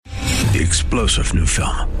The explosive new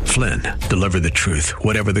film, Flynn, deliver the truth,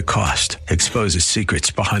 whatever the cost, exposes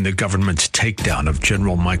secrets behind the government's takedown of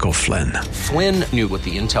General Michael Flynn. Flynn knew what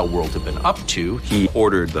the intel world had been up to. He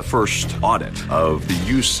ordered the first audit of the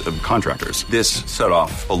use of contractors. This set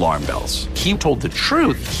off alarm bells. He told the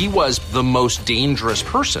truth. He was the most dangerous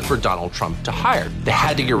person for Donald Trump to hire. They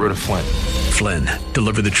had to get rid of Flynn. Flynn,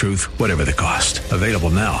 deliver the truth, whatever the cost. Available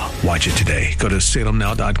now. Watch it today. Go to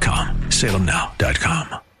salemnow.com.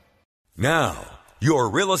 salemnow.com. Now, your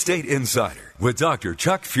Real Estate Insider with Dr.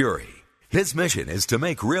 Chuck Fury. His mission is to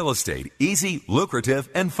make real estate easy, lucrative,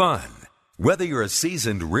 and fun. Whether you're a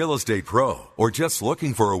seasoned real estate pro or just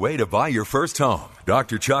looking for a way to buy your first home,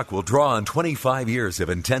 Dr. Chuck will draw on 25 years of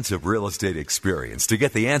intensive real estate experience to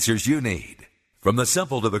get the answers you need. From the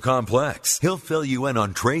simple to the complex, he'll fill you in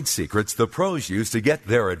on trade secrets the pros use to get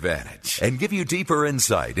their advantage and give you deeper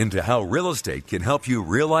insight into how real estate can help you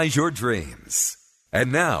realize your dreams.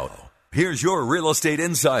 And now, here's your Real Estate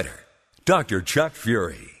Insider, Dr. Chuck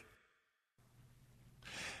Fury.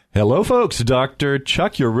 Hello, folks. Dr.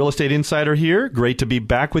 Chuck, your Real Estate Insider here. Great to be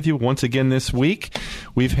back with you once again this week.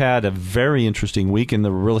 We've had a very interesting week in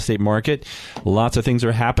the real estate market. Lots of things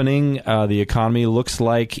are happening. The economy looks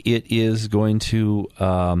like it is going to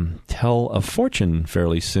tell a fortune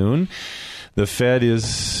fairly soon. The Fed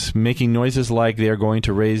is making noises like they're going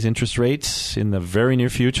to raise interest rates in the very near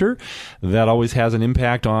future. That always has an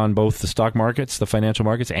impact on both the stock markets, the financial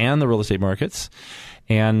markets, and the real estate markets.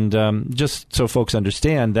 And just so folks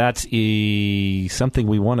understand, that's something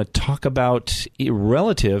we want to talk about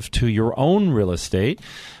relative to your own real estate.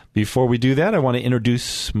 Before we do that, I want to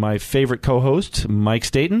introduce my favorite co-host, Mike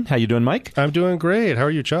Staten. How you doing, Mike? I'm doing great. How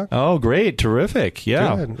are you, Chuck? Oh, great. Terrific.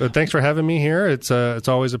 Yeah. Good. Thanks for having me here. It's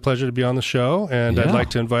always a pleasure to be on the show, and I'd like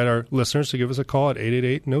to invite our listeners to give us a call at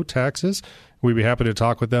 888-NO-TAXES. We'd be happy to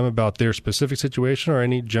talk with them about their specific situation or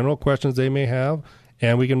any general questions they may have.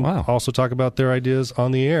 And we can also talk about their ideas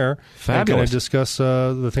on the air. Fabulous. And discuss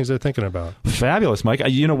the things they're thinking about. Fabulous, Mike.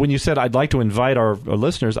 When you said I'd like to invite our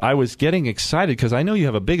listeners, I was getting excited because I know you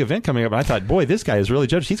have a big event coming up. And I thought, boy, this guy is really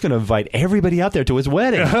generous. He's going to invite everybody out there to his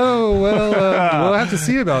wedding. Oh, well, we'll have to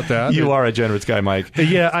see about that. You are a generous guy, Mike.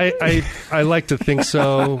 Yeah, I like to think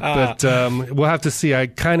so, but we'll have to see. I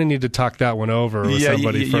kind of need to talk that one over with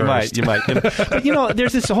somebody first. You might. But,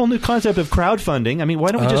 there's this whole new concept of crowdfunding. I mean,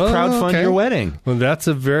 why don't we just crowdfund your wedding? Well, that's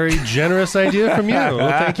a very generous idea from you. Well,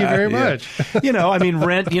 thank you very much.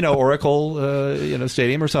 Rent, Oracle,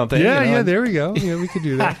 Stadium or something. Yeah, there we go. Yeah, we could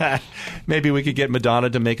do that. Maybe we could get Madonna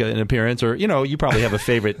to make an appearance, or, you probably have a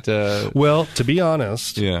favorite. Well, to be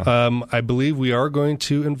honest, I believe we are going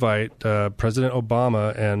to invite President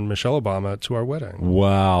Obama and Michelle Obama to our wedding.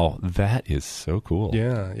 Wow, that is so cool.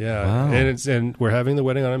 Yeah. Wow. And we're having the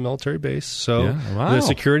wedding on a military base, so the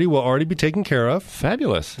security will already be taken care of.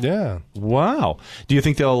 Fabulous. Yeah. Wow. Do you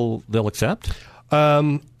think they'll accept?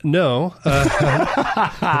 No.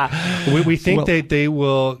 We think they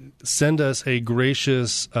will send us a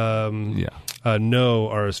gracious no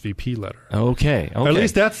RSVP letter. Okay. Or at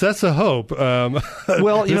least that's the hope.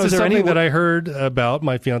 Well, this is something that I heard about.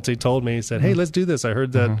 My fiance told me. He said, "Hey, let's do this. I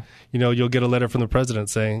heard that you'll get a letter from the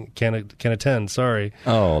president saying can't attend. Sorry."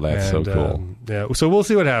 Oh, that's so cool. So we'll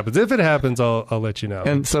see what happens. If it happens, I'll let you know.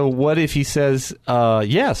 And so, what if he says,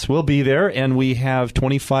 "Yes, we'll be there, and we have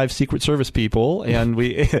 25 Secret Service people, and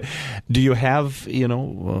we do you have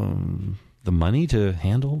the money to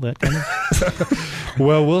handle that kind of?"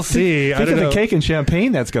 Well, we'll see. Think of the cake and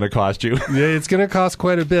champagne that's going to cost you. Yeah, it's going to cost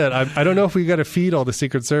quite a bit. I don't know if we got to feed all the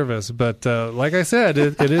Secret Service, but like I said,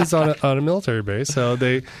 it is on a military base, so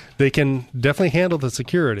they can definitely handle the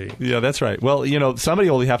security. Yeah, that's right. Well, somebody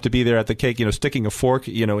will have to be there at the cake, sticking a fork,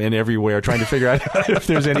 in everywhere, trying to figure out if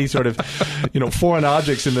there's any sort of, foreign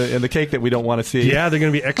objects in the cake that we don't want to see. Yeah, they're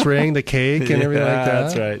going to be X-raying the cake and everything like that.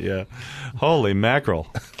 That's right. Yeah. Holy mackerel.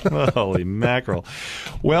 Holy mackerel.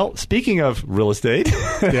 Well, speaking of real estate,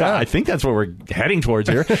 I think that's what we're heading towards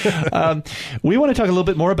here. We want to talk a little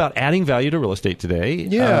bit more about adding value to real estate today.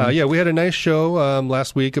 Yeah. We had a nice show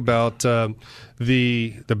last week about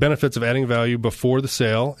the benefits of adding value before the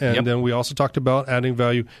sale, and then we also talked about adding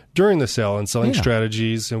value during the sale and selling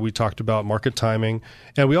strategies, and we talked about market timing,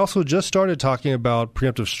 and we also just started talking about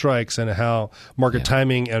preemptive strikes and how market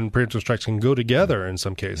timing and preemptive strikes can go together in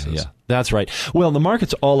some cases. Yeah, that's right. Well, the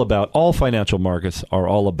market's all financial markets are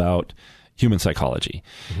all about human psychology.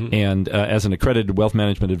 And as an accredited wealth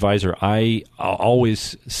management advisor, I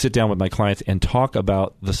always sit down with my clients and talk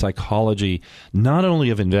about the psychology not only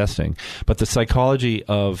of investing, but the psychology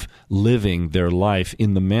of living their life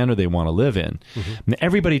in the manner they want to live in. And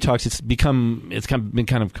everybody talks. It's become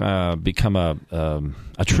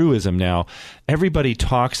a truism now. Everybody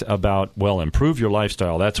talks about, well, improve your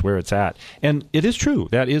lifestyle. That's where it's at, and it is true.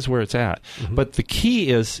 That is where it's at. But the key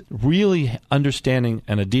is really understanding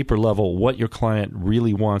on a deeper level what your client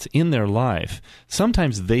really wants in their life.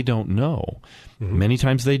 Sometimes they don't know. Many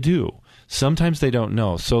times they do. Sometimes they don't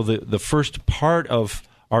know. So the first part of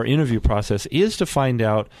our interview process is to find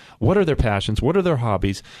out what are their passions, what are their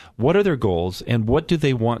hobbies, what are their goals, and what do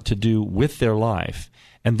they want to do with their life.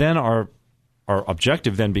 And then our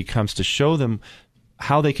objective then becomes to show them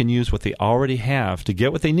how they can use what they already have to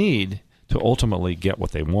get what they need to ultimately get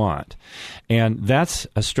what they want. And that's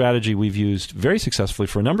a strategy we've used very successfully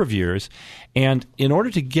for a number of years. And in order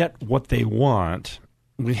to get what they want,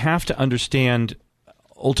 we have to understand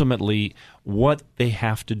ultimately what they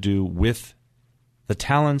have to do with the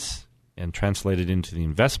talents, and translate it into the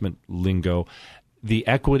investment lingo, the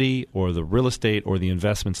equity or the real estate or the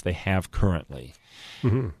investments they have currently.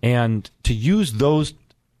 And to use those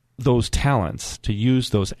talents, to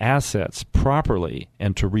use those assets properly,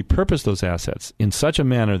 and to repurpose those assets in such a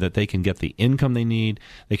manner that they can get the income they need,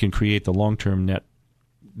 they can create the long-term net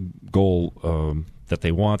goal that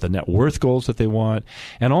they want, the net worth goals that they want,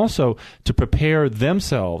 and also to prepare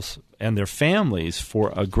themselves and their families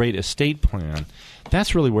for a great estate plan.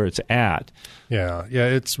 That's really where it's at. Yeah,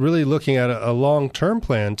 it's really looking at a long-term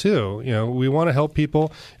plan too. You know, we want to help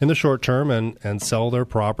people in the short term and sell their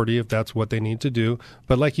property if that's what they need to do.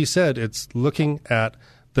 But like you said, it's looking at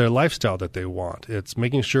their lifestyle that they want. It's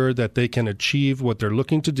making sure that they can achieve what they're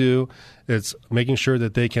looking to do. It's making sure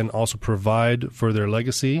that they can also provide for their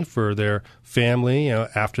legacy, for their family, you know,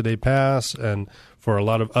 after they pass, and for a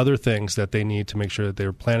lot of other things that they need to make sure that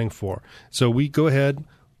they're planning for. So we go ahead,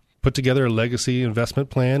 put together a legacy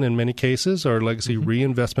investment plan in many cases, or legacy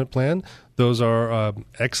reinvestment plan. Those are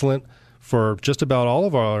excellent for just about all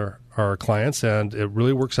of our clients, and it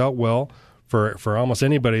really works out well for almost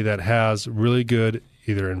anybody that has really good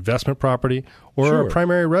either investment property or a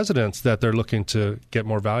primary residence that they're looking to get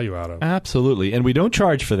more value out of. Absolutely. And we don't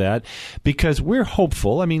charge for that because we're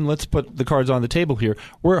hopeful. I mean, let's put the cards on the table here.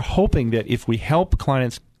 We're hoping that if we help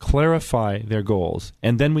clients clarify their goals,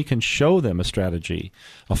 and then we can show them a strategy,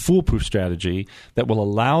 a foolproof strategy that will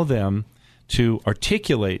allow them to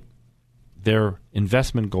articulate their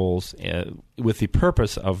investment goals with the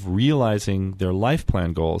purpose of realizing their life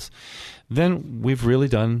plan goals, then we've really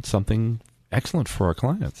done something excellent for our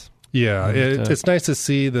clients. Yeah, it's nice to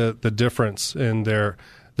see the difference in their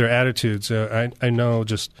attitudes. I know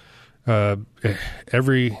just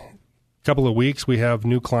every couple of weeks we have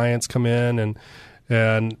new clients come in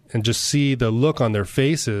and just see the look on their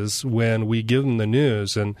faces when we give them the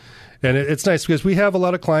news. And it's nice because we have a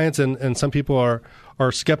lot of clients, and some people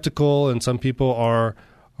are skeptical, and some people are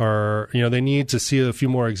they need to see a few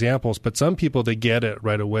more examples, but some people, they get it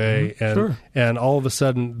right away, and all of a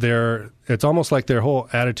sudden it's almost like their whole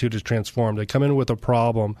attitude is transformed. They come in with a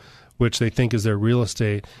problem which they think is their real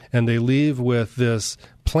estate, and they leave with this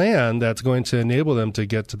plan that's going to enable them to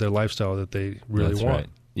get to their lifestyle that they really want. Right.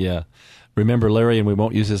 Yeah. Remember Larry, and we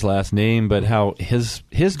won't use his last name, but how his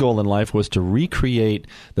goal in life was to recreate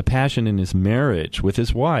the passion in his marriage with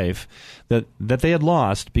his wife that they had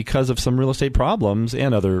lost because of some real estate problems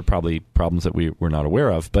and other probably problems that we were not aware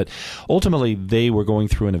of. But ultimately, they were going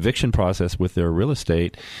through an eviction process with their real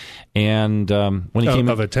estate, and when he came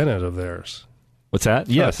of a tenant of theirs. What's that?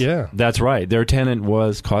 Yes. Yeah. That's right. Their tenant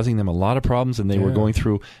was causing them a lot of problems, and they were going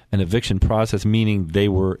through an eviction process, meaning they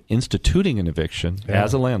were instituting an eviction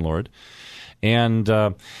as a landlord. And,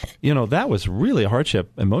 that was really a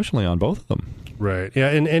hardship emotionally on both of them. Right. Yeah.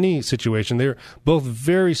 In any situation, they're both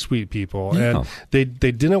very sweet people, and they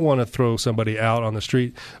didn't want to throw somebody out on the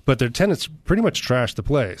street, but their tenants pretty much trashed the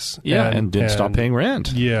place. Yeah, and didn't stop paying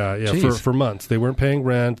rent. Yeah. For months, they weren't paying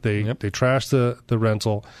rent. They trashed the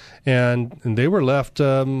rental, and they were left,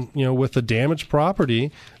 with a damaged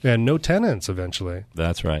property and no tenants eventually.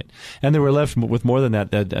 That's right. And they were left with more than that,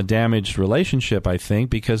 a damaged relationship, I think,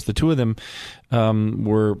 because the two of them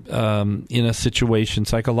were in a situation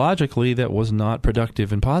psychologically that was not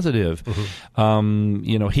productive and positive.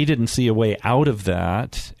 He didn't see a way out of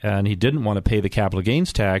that, and he didn't want to pay the capital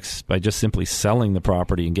gains tax by just simply selling the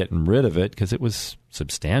property and getting rid of it because it was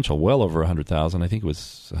substantial, well over 100,000. I think it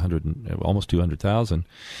was almost 200,000.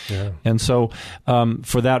 Yeah. And so,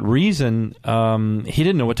 for that reason, he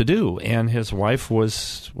didn't know what to do, and his wife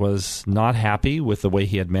was not happy with the way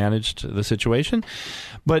he had managed the situation.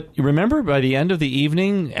 But you remember, by the end of the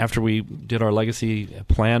evening, after we did our legacy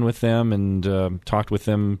plan with them and talked with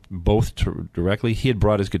them both directly, he had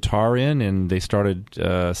brought his guitar in, and they started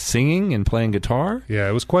singing and playing guitar. Yeah,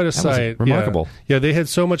 it was quite a sight. Remarkable. Yeah, they had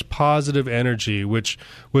so much positive energy, which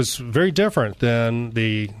was very different than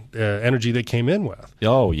the energy they came in with.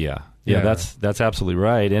 Oh, yeah. Yeah, that's absolutely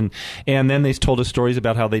right. And then they told us stories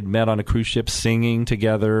about how they'd met on a cruise ship singing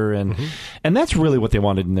together, and that's really what they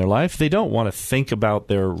wanted in their life. They don't want to think about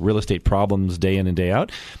their real estate problems day in and day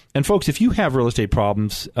out. And folks, if you have real estate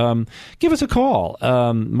problems, give us a call.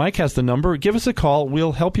 Mike has the number. Give us a call.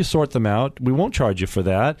 We'll help you sort them out. We won't charge you for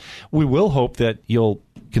that. We will hope that you'll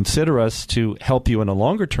consider us to help you in a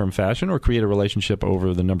longer-term fashion or create a relationship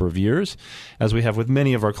over the number of years, as we have with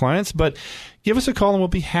many of our clients. But give us a call, and we'll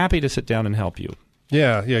be happy to sit down and help you.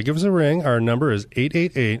 Yeah, give us a ring. Our number is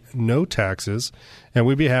 888-NO-TAXES, and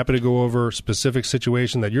we'd be happy to go over a specific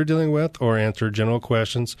situation that you're dealing with or answer general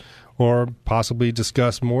questions or possibly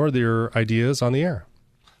discuss more of your ideas on the air.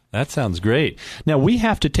 That sounds great. Now, we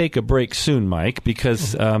have to take a break soon, Mike,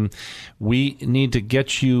 because we need to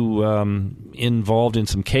get you involved in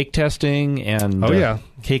some cake testing and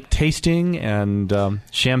cake tasting and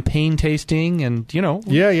champagne tasting and,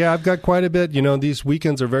 Yeah, I've got quite a bit. These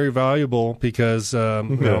weekends are very valuable because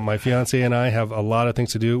my fiance and I have a lot of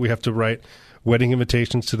things to do. We have to write wedding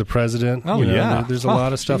invitations to the president. There's a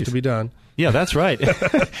lot of stuff to be done. Yeah, that's right.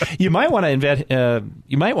 You might want to invite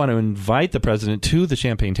the president to the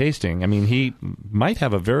champagne tasting. I mean, he might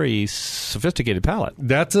have a very sophisticated palate.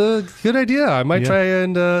 That's a good idea. I might try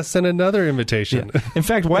and send another invitation. Yeah. In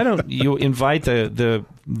fact, why don't you invite the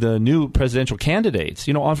new presidential candidates?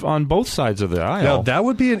 On both sides of the aisle. Now, that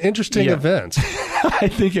would be an interesting event. I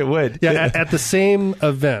think it would. Yeah, at the same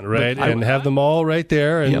event, right? And have them all right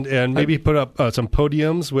there, and maybe put up some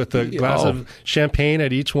podiums with a glass of champagne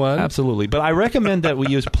at each one. Absolutely. But I recommend that we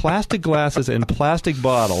use plastic glasses and plastic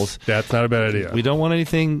bottles. That's not a bad idea. We don't want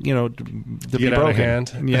anything, to be broken. Out of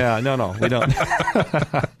hand. Yeah, no, we don't.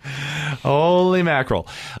 Holy mackerel.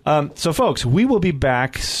 So, folks, we will be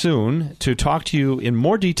back soon to talk to you in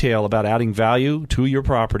more detail about adding value to your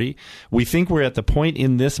property. We think we're at the point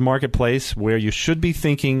in this marketplace where you should be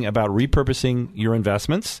thinking about repurposing your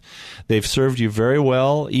investments. They've served you very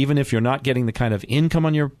well. Even if you're not getting the kind of income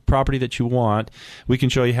on your property that you want, we can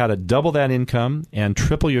show you how to double that income and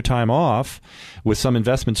triple your time off with some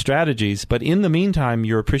investment strategies. But in the meantime,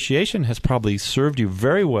 your appreciation has probably served you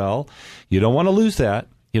very well. You don't want to lose that.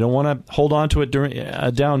 You don't want to hold on to it during a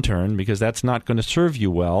downturn because that's not going to serve you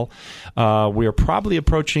well. We are probably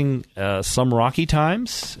approaching some rocky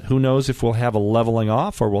times. Who knows if we'll have a leveling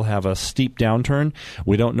off or we'll have a steep downturn.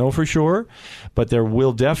 We don't know for sure, but there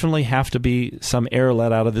will definitely have to be some air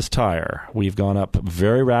let out of this tire. We've gone up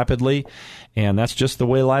very rapidly, and that's just the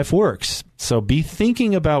way life works. So be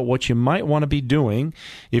thinking about what you might want to be doing.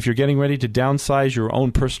 If you're getting ready to downsize your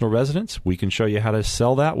own personal residence, we can show you how to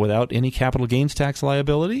sell that without any capital gains tax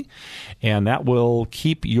liability. And that will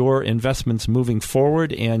keep your investments moving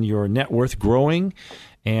forward and your net worth growing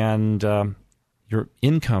and your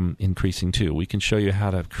income increasing too. We can show you how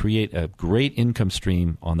to create a great income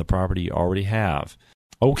stream on the property you already have.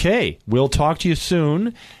 Okay, we'll talk to you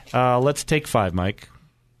soon. Let's take 5, Mike.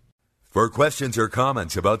 For questions or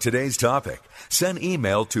comments about today's topic, send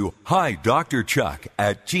email to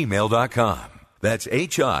hidrchuck@gmail.com. That's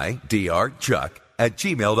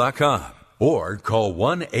HIDRchuck@gmail.com. Or call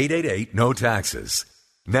 1-888-NO-TAXES.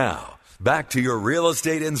 Now, back to your Real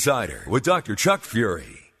Estate Insider with Dr. Chuck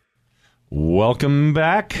Fury. Welcome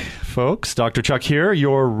back, folks. Dr. Chuck here,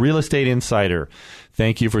 your Real Estate Insider.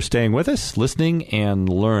 Thank you for staying with us, listening, and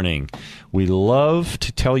learning. We love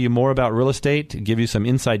to tell you more about real estate, give you some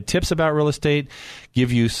inside tips about real estate, give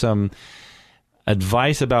you some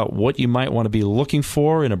advice about what you might want to be looking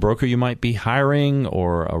for in a broker you might be hiring,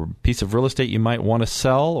 or a piece of real estate you might want to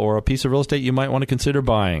sell, or a piece of real estate you might want to consider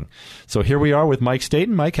buying. So here we are with Mike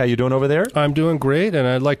Staten. Mike, how you doing over there? I'm doing great, and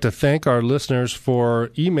I'd like to thank our listeners for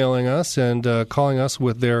emailing us and calling us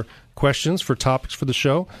with their questions for topics for the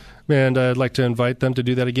show. And I'd like to invite them to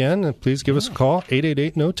do that again. And please give us a call,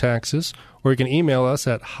 888-NO-TAXES, or you can email us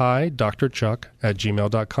at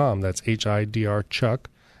hidrchuck@gmail.com. That's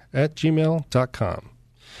HIDRchuck@gmail.com.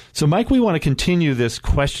 So, Mike, we want to continue this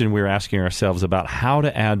question we're asking ourselves about how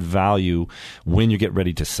to add value when you get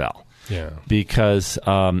ready to sell. Yeah. Because,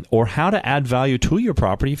 or how to add value to your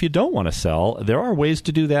property if you don't want to sell. There are ways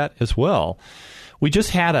to do that as well. We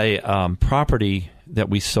just had a property that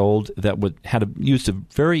we sold that used a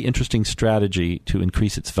very interesting strategy to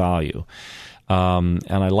increase its value. And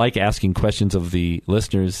I like asking questions of the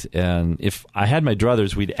listeners. And if I had my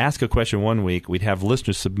druthers, we'd ask a question one week, we'd have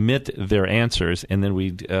listeners submit their answers, and then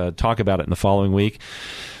we'd talk about it in the following week.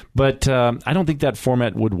 But I don't think that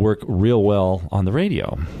format would work real well on the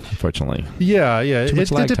radio, unfortunately. Yeah.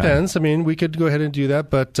 It depends. I mean, we could go ahead and do that,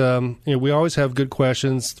 but we always have good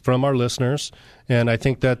questions from our listeners, and I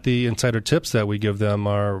think that the insider tips that we give them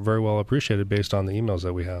are very well appreciated based on the emails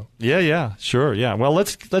that we have. Yeah, sure. Yeah. Well,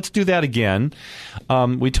 let's do that again.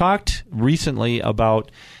 We talked recently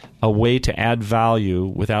about a way to add value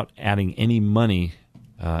without adding any money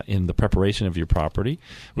in the preparation of your property.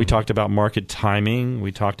 We talked about market timing.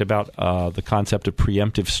 We talked about the concept of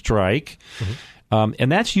preemptive strike.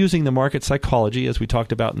 And that's using the market psychology, as we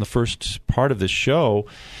talked about in the first part of this show,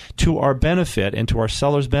 to our benefit and to our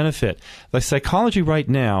sellers' benefit. The psychology right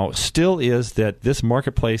now still is that this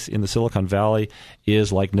marketplace in the Silicon Valley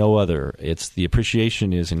is like no other. The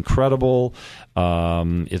appreciation is incredible.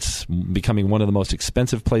 It's becoming one of the most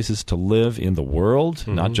expensive places to live in the world,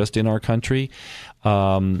 not just in our country.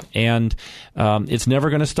 And it's never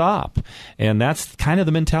going to stop. And that's kind of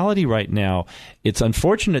the mentality right now. It's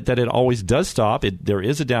unfortunate that it always does stop. There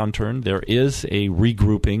is a downturn. There is a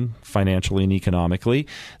regrouping financially and economically.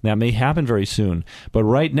 That may happen very soon. But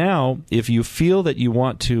right now, if you feel that you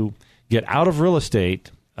want to get out of real estate,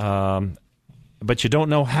 but you don't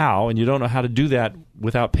know how, and you don't know how to do that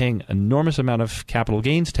without paying an enormous amount of capital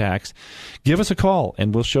gains tax, give us a call,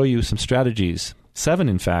 and we'll show you some strategies, 7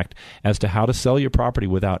 in fact, as to how to sell your property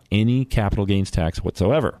without any capital gains tax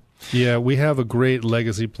whatsoever. Yeah, we have a great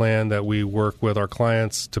legacy plan that we work with our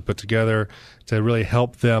clients to put together to really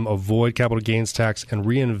help them avoid capital gains tax and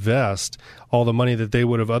reinvest all the money that they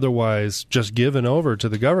would have otherwise just given over to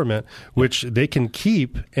the government, which they can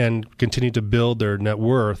keep and continue to build their net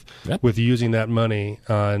worth with using that money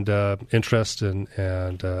and interest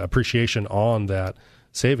and appreciation on that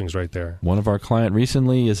savings right there. One of our clients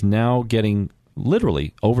recently is now getting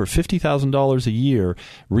literally over $50,000 a year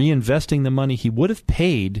reinvesting the money he would have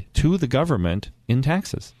paid to the government in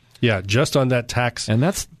taxes. Yeah, just on that tax and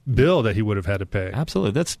that's bill that he would have had to pay.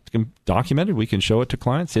 Absolutely. That's documented. We can show it to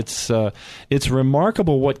clients. It's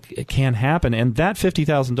remarkable what can happen. And that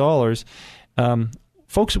 $50,000,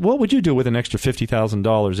 folks, what would you do with an extra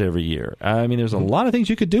 $50,000 every year? I mean, there's a lot of things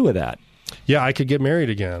you could do with that. Yeah, I could get married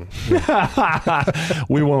again.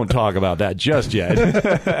 We won't talk about that just yet.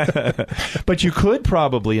 But you could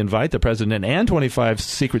probably invite the president and 25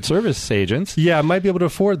 Secret Service agents. Yeah, I might be able to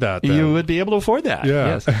afford that. Then. You would be able to afford that.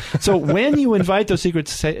 Yeah. Yes. So when you invite those Secret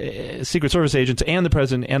Service agents and the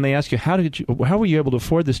president, and they ask you, how were you able to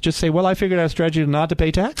afford this? Just say, well, I figured out a strategy not to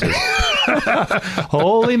pay taxes.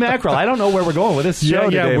 Holy mackerel. I don't know where we're going with this show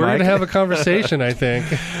today, we're going to have a conversation, I think.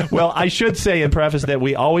 Well, I should say in preface that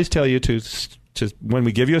we always tell you to when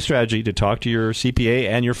we give you a strategy, to talk to your CPA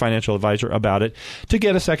and your financial advisor about it, to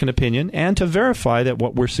get a second opinion, and to verify that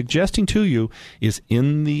what we're suggesting to you is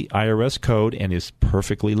in the IRS code and is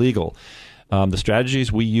perfectly legal. The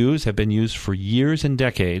strategies we use have been used for years and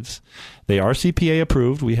decades. They are CPA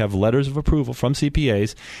approved. We have letters of approval from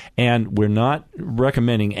CPAs, and we're not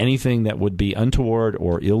recommending anything that would be untoward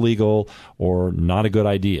or illegal or not a good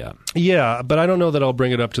idea. Yeah, but I don't know that I'll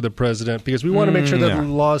bring it up to the president because we want to make sure that the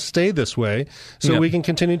laws stay this way so we can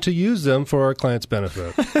continue to use them for our clients'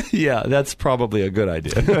 benefit. Yeah, that's probably a good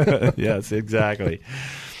idea. Yes, exactly.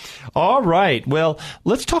 All right. Well,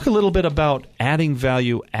 let's talk a little bit about adding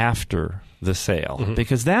value after the sale,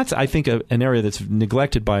 because that's, I think, an area that's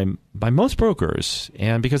neglected by most brokers,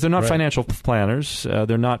 and because they're not financial planners,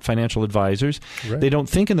 they're not financial advisors, they don't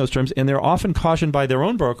think in those terms, and they're often cautioned by their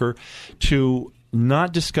own broker to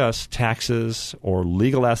not discuss taxes or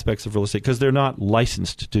legal aspects of real estate because they're not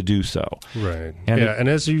licensed to do so. Right. And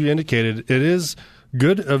as you indicated, it is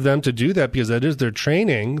good of them to do that because that is their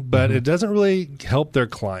training, but it doesn't really help their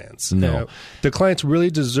clients. No. The clients really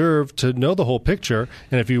deserve to know the whole picture,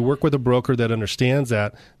 and if you work with a broker that understands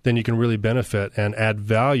that, then you can really benefit and add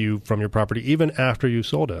value from your property even after you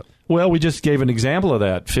sold it. Well, we just gave an example of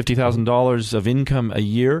that, $50,000 of income a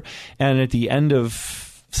year, and at the end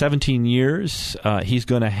of 17 years, he's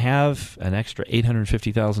going to have an extra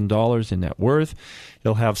 $850,000 in net worth.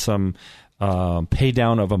 He'll have some pay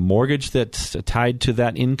down of a mortgage that's tied to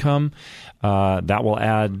that income. That will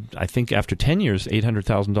add, I think, after 10 years,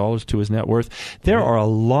 $800,000 to his net worth. There are a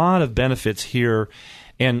lot of benefits here,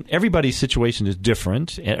 and everybody's situation is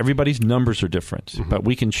different. Everybody's numbers are different, but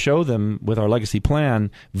we can show them with our legacy plan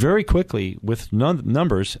very quickly with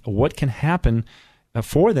numbers what can happen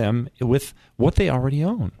for them with what they already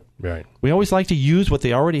own. Right. We always like to use what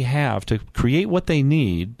they already have to create what they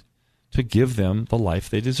need to give them the life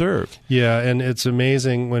they deserve. Yeah, and it's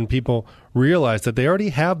amazing when people realize that they already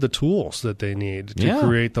have the tools that they need to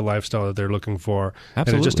create the lifestyle that they're looking for.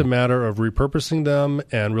 Absolutely. And it's just a matter of repurposing them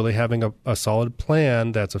and really having a solid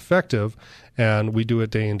plan that's effective. And we do it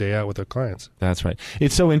day in, day out with our clients. That's right.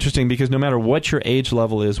 It's so interesting because no matter what your age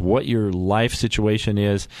level is, what your life situation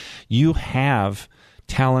is, you have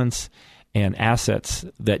talents and assets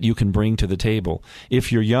that you can bring to the table.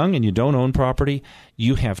 If you're young and you don't own property,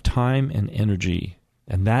 you have time and energy,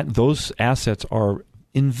 and those assets are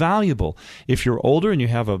invaluable. If you're older and you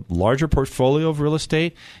have a larger portfolio of real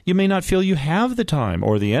estate, you may not feel you have the time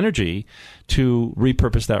or the energy to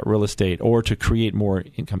repurpose that real estate or to create more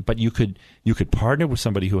income. But you could partner with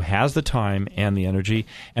somebody who has the time and the energy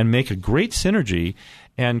and make a great synergy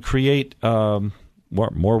and create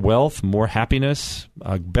more wealth, more happiness,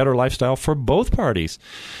 a better lifestyle for both parties.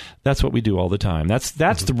 That's what we do all the time. That's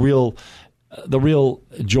the real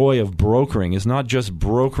joy of brokering is not just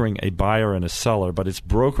brokering a buyer and a seller, but it's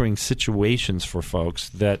brokering situations for folks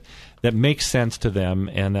that make sense to them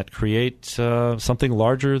and that create something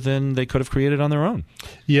larger than they could have created on their own.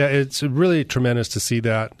 Yeah, it's really tremendous to see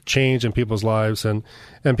that change in people's lives. And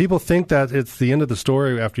people think that it's the end of the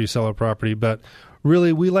story after you sell a property, but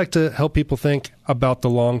really, we like to help people think about the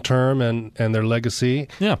long term and their legacy.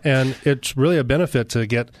 Yeah. And it's really a benefit to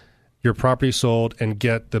get your property sold and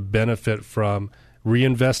get the benefit from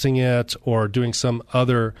reinvesting it or doing some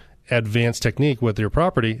other advanced technique with your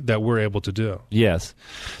property that we're able to do. Yes.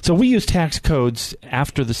 So we use tax codes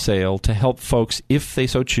after the sale to help folks, if they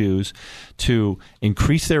so choose, to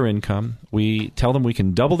increase their income. We tell them we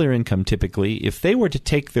can double their income typically. If they were to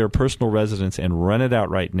take their personal residence and rent it out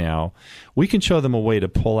right now, we can show them a way to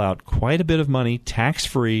pull out quite a bit of money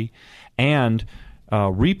tax-free and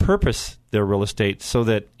repurpose their real estate so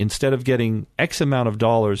that instead of getting X amount of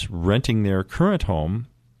dollars renting their current home,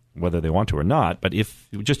 whether they want to or not, but if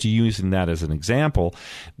just using that as an example,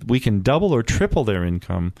 we can double or triple their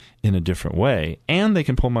income in a different way, and they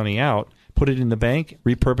can pull money out, put it in the bank,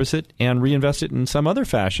 repurpose it, and reinvest it in some other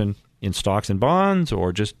fashion in stocks and bonds,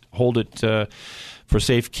 or just hold it for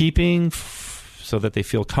safekeeping so that they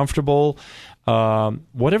feel comfortable.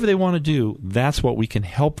 Whatever they want to do, that's what we can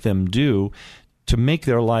help them do to make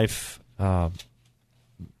their life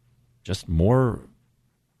just more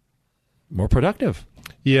productive.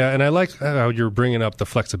 Yeah, and I like how you're bringing up the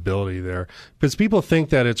flexibility there, because people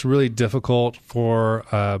think that it's really difficult for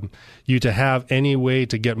you to have any way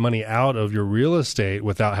to get money out of your real estate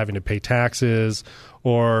without having to pay taxes,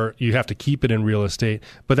 or you have to keep it in real estate.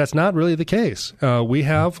 But that's not really the case. We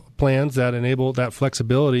have plans that enable that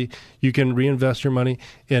flexibility. You can reinvest your money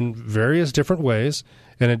in various different ways.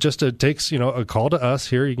 And it just takes, a call to us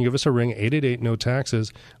here. You can give us a ring,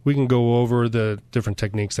 888-NO-TAXES. We can go over the different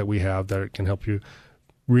techniques that we have that can help you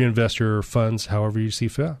reinvest your funds however you see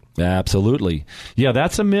fit. Absolutely. Yeah,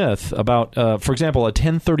 that's a myth about, for example, a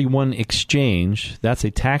 1031 exchange. That's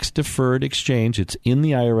a tax-deferred exchange. It's in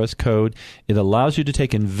the IRS code. It allows you to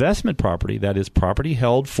take investment property, that is property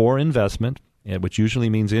held for investment, which usually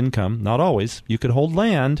means income. Not always. You could hold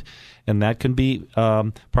land, and that can be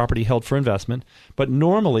property held for investment. But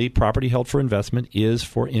normally, property held for investment is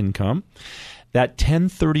for income. That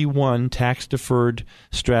 1031 tax-deferred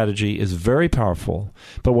strategy is very powerful.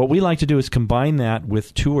 But what we like to do is combine that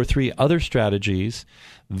with 2 or 3 other strategies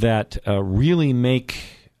that really make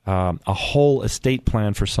a whole estate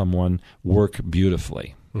plan for someone work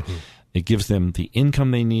beautifully. Mm-hmm. It gives them the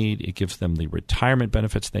income they need. It gives them the retirement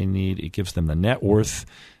benefits they need. It gives them the net worth,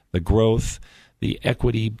 the growth, the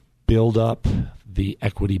equity build-up, the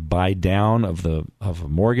equity buy-down of a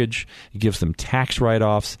mortgage. It gives them tax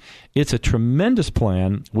write-offs. It's a tremendous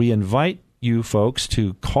plan. We invite you folks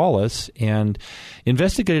to call us and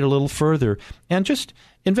investigate a little further and just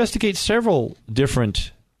investigate several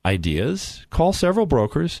different ideas. Call several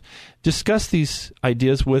brokers. Discuss these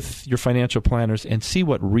ideas with your financial planners and see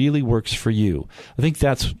what really works for you. I think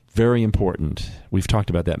that's very important. We've talked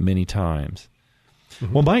about that many times.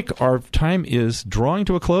 Mm-hmm. Well, Mike, our time is drawing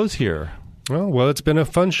to a close here. Well, it's been a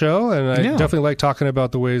fun show, and I definitely like talking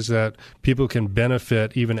about the ways that people can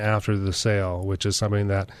benefit even after the sale, which is something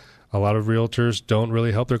that a lot of realtors don't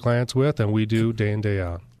really help their clients with, and we do day in, day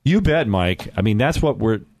out. You bet, Mike. I mean, that's what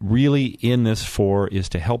we're really in this for, is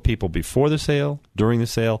to help people before the sale, during the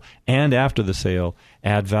sale, and after the sale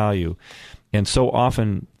add value. And so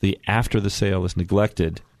often the after the sale is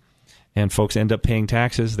neglected. and folks end up paying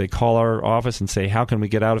taxes. They call our office and say, how can we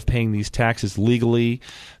get out of paying these taxes legally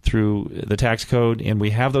through the tax code? And we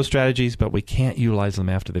have those strategies, but we can't utilize them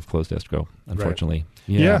after they've closed escrow, unfortunately.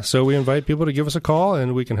 Right. Yeah, so we invite people to give us a call,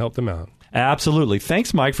 and we can help them out. Absolutely.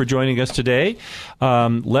 Thanks, Mike, for joining us today.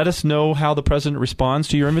 Let us know how the president responds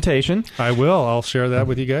to your invitation. I will. I'll share that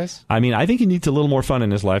with you guys. I mean, I think he needs a little more fun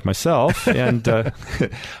in his life myself. And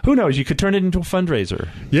who knows? You could turn it into a fundraiser.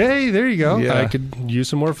 Yay, there you go. Yeah. I could use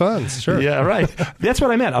some more funds. Sure. Yeah, right. That's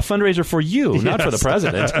what I meant. A fundraiser for you, not for the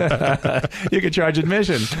president. You could charge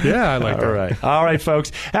admission. Yeah, I like that. All right,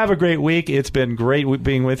 folks. Have a great week. It's been great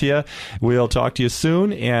being with you. We'll talk to you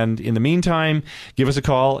soon. And in the meantime, give us a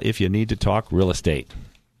call if you need to talk real estate.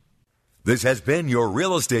 This has been your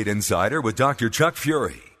Real Estate Insider with Dr. Chuck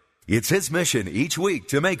Fury. It's his mission each week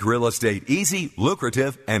to make real estate easy,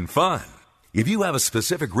 lucrative, and fun. If you have a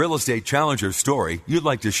specific real estate challenge or story you'd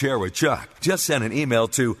like to share with Chuck, just send an email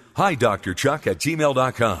to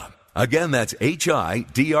hidrchuck@gmail.com. Again, that's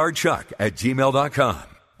HIDRchuck@gmail.com.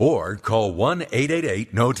 Or call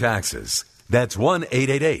 1-888-NO-TAXES. That's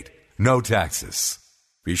 1-888-NO-TAXES.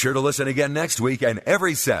 Be sure to listen again next week and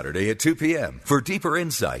every Saturday at 2 p.m. for deeper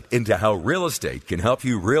insight into how real estate can help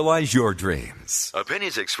you realize your dreams.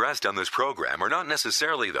 Opinions expressed on this program are not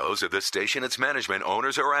necessarily those of the station, its management,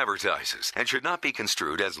 owners, or advertisers, and should not be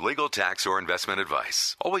construed as legal, tax, or investment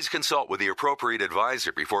advice. Always consult with the appropriate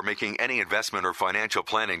advisor before making any investment or financial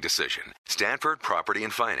planning decision. Stanford Property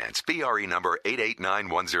and Finance, BRE number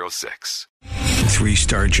 889106.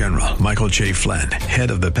 3-star General Michael J. Flynn,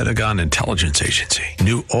 head of the Pentagon Intelligence Agency,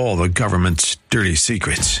 knew all the government's dirty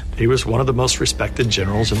secrets. He was one of the most respected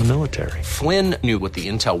generals in the military. Flynn knew what the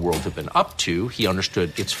intel world had been up to. He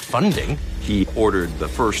understood its funding. He ordered the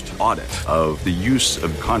first audit of the use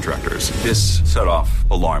of contractors. This set off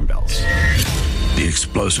alarm bells. The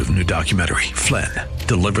explosive new documentary, Flynn,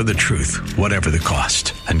 Deliver the Truth, Whatever the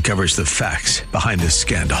Cost, uncovers the facts behind this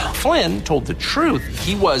scandal. Flynn told the truth.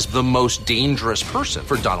 He was the most dangerous person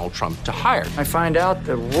for Donald Trump to hire. I find out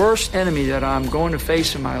the worst enemy that I'm going to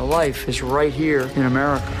face in my life is right here in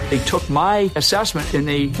America. They took my assessment and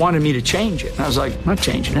they wanted me to change it. And I was like, I'm not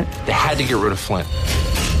changing it. They had to get rid of Flynn.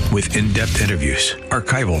 With in-depth interviews,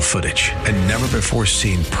 archival footage, and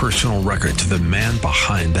never-before-seen personal records of the man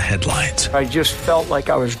behind the headlines. I just felt like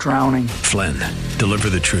I was drowning. Flynn, Deliver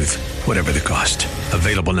the Truth, Whatever the Cost.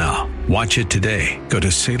 Available now. Watch it today. Go to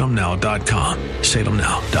salemnow.com.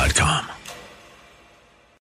 salemnow.com.